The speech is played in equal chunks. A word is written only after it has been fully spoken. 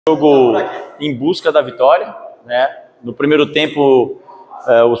Jogo em busca da vitória, né? No primeiro tempo,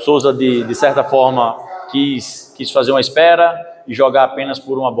 o Souza, de certa forma, quis fazer uma espera e jogar apenas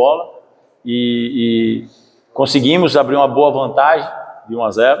por uma bola e conseguimos abrir uma boa vantagem de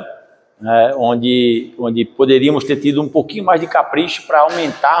 1-0, né? Onde poderíamos ter tido um pouquinho mais de capricho para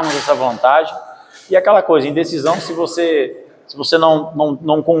aumentarmos essa vantagem. E aquela coisa, indecisão, se você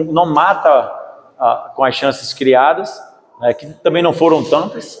não mata com as chances criadas, que também não foram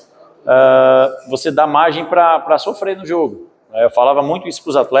tantas, você dá margem para sofrer no jogo. Eu falava muito isso para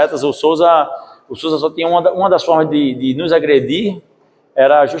os atletas. O Souza só tinha uma das formas de nos agredir,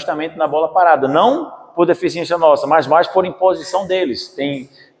 era justamente na bola parada, não por deficiência nossa, mas mais por imposição deles. Tem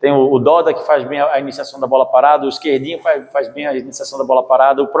o Doda, que faz bem a iniciação da bola parada, o Esquerdinho faz bem a iniciação da bola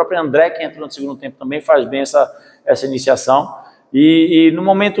parada, o próprio André, que entrou no segundo tempo, também faz bem essa iniciação. E no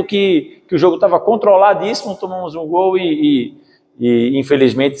momento que o jogo estava controladíssimo, tomamos um gol e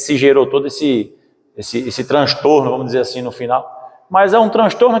infelizmente se gerou todo esse transtorno, vamos dizer assim, no final. Mas é um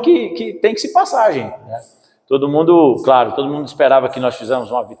transtorno que tem que se passar, gente, né? Todo mundo esperava que nós fizéssemos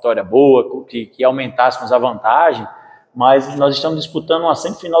uma vitória boa, que aumentássemos a vantagem, mas nós estamos disputando uma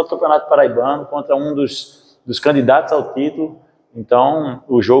semifinal do Campeonato Paraibano contra um dos candidatos ao título, então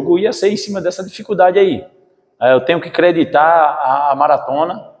o jogo ia ser em cima dessa dificuldade aí. Eu tenho que acreditar a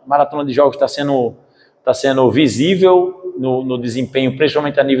maratona de jogos está sendo visível no desempenho,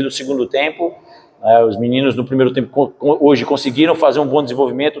 principalmente a nível do segundo tempo. Os meninos no primeiro tempo hoje conseguiram fazer um bom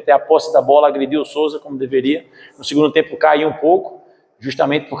desenvolvimento, ter a posse da bola, agredir o Souza como deveria. No segundo tempo caiu um pouco,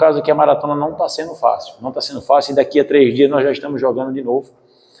 justamente por causa que a maratona não está sendo fácil. Não está sendo fácil e daqui a 3 dias nós já estamos jogando de novo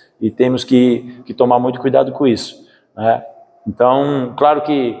e temos que tomar muito cuidado com isso, né? Então, claro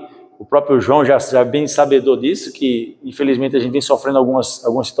que o próprio João já é bem sabedor disso, que infelizmente a gente vem sofrendo algumas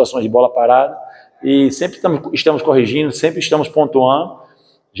situações de bola parada e sempre estamos corrigindo, sempre estamos pontuando.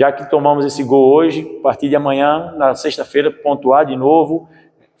 Já que tomamos esse gol hoje, a partir de amanhã, na sexta-feira, pontuar de novo,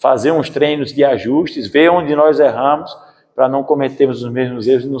 fazer uns treinos de ajustes, ver onde nós erramos, para não cometermos os mesmos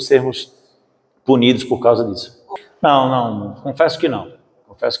erros e não sermos punidos por causa disso. Não, confesso que não.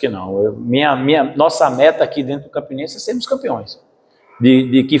 Nossa meta aqui dentro do Campinense é sermos campeões.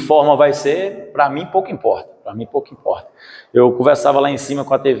 De que forma vai ser, para mim pouco importa. Eu conversava lá em cima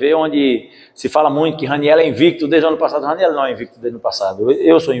com a TV, onde se fala muito que Ranielle é invicto desde o ano passado. Ranielle não é invicto desde o ano passado.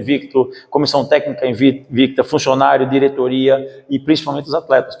 Eu sou invicto, comissão técnica invicta, funcionário, diretoria e principalmente os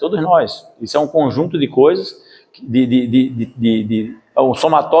atletas, todos nós. Isso é um conjunto de coisas, um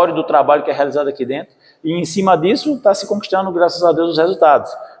somatório do trabalho que é realizado aqui dentro, e em cima disso está se conquistando, graças a Deus, os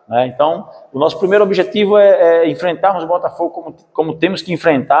resultados. Então, o nosso primeiro objetivo é enfrentarmos o Botafogo como temos que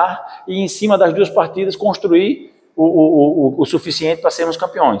enfrentar e, em cima das 2 partidas, construir o suficiente para sermos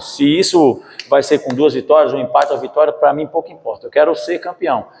campeões. Se isso vai ser com 2 vitórias, um empate ou vitória, para mim pouco importa. Eu quero ser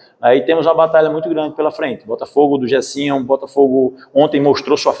campeão. Aí temos uma batalha muito grande pela frente. Botafogo do Gessinho, Botafogo ontem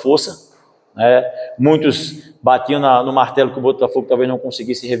mostrou sua força. Muitos batiam no martelo que o Botafogo talvez não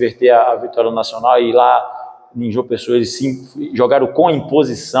conseguisse reverter a vitória nacional, e lá em João Pessoa eles sim jogaram com a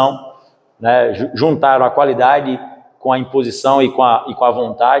imposição, né? Juntaram a qualidade com a imposição e com a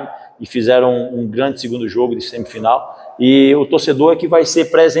vontade e fizeram um grande segundo jogo de semifinal. E o torcedor é que vai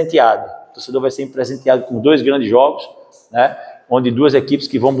ser presenteado. O torcedor vai ser presenteado com 2 grandes jogos, né? Onde 2 equipes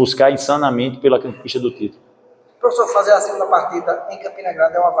que vão buscar insanamente pela conquista do título. Professor, fazer a segunda partida em Campina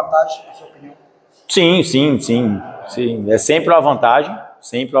Grande é uma vantagem, na sua opinião? Sim. É sempre uma vantagem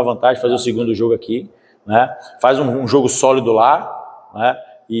fazer o segundo jogo aqui, né? Faz um jogo sólido lá, né?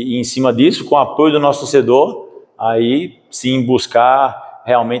 E em cima disso, com o apoio do nosso torcedor, aí sim buscar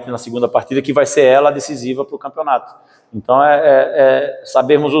realmente na segunda partida, que vai ser ela decisiva para o campeonato. Então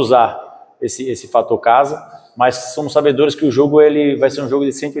sabermos usar esse fator casa, mas somos sabedores que o jogo vai ser um jogo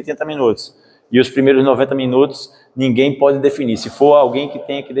de 180 minutos. E os primeiros 90 minutos ninguém pode definir. Se for alguém que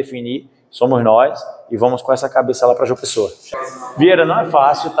tenha que definir, somos nós, e vamos com essa cabeça lá para João Pessoa. Vieira, não é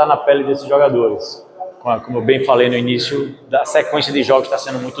fácil estar na pele desses jogadores. Como eu bem falei no início, a sequência de jogos está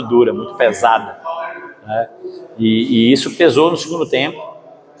sendo muito dura, muito pesada, né? E isso pesou no segundo tempo,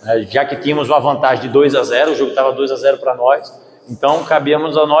 né? Já que tínhamos uma vantagem de 2-0, o jogo estava 2-0 para nós, então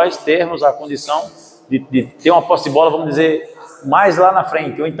cabíamos a nós termos a condição de ter uma posse de bola, vamos dizer, mais lá na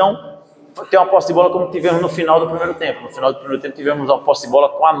frente, ou então ter uma posse de bola como tivemos no final do primeiro tempo. No final do primeiro tempo tivemos uma posse de bola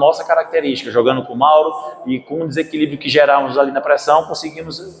com a nossa característica, jogando com o Mauro, e com o desequilíbrio que geramos ali na pressão,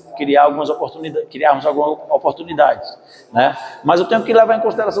 conseguimos criar algumas oportunidades, né? Mas eu tenho que levar em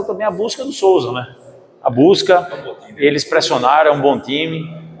consideração também a busca do Souza, né? A busca, eles pressionaram, é um bom time,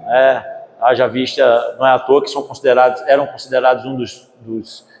 haja vista, não é à toa que eram considerados um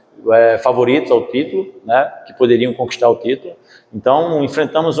dos favoritos ao título, né? Que poderiam conquistar o título. Então,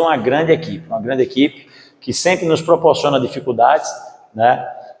 enfrentamos uma grande equipe que sempre nos proporciona dificuldades, né?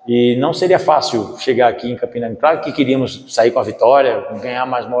 E não seria fácil chegar aqui em Campinense. Claro que queríamos sair com a vitória, ganhar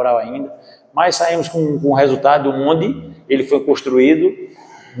mais moral ainda, mas saímos com um resultado onde ele foi construído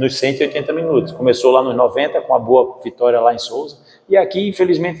nos 180 minutos. Começou lá nos 90 com a boa vitória lá em Souza, e aqui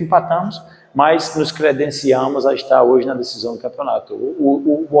infelizmente empatamos, mas nos credenciamos a estar hoje na decisão do campeonato.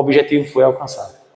 O objetivo foi alcançado.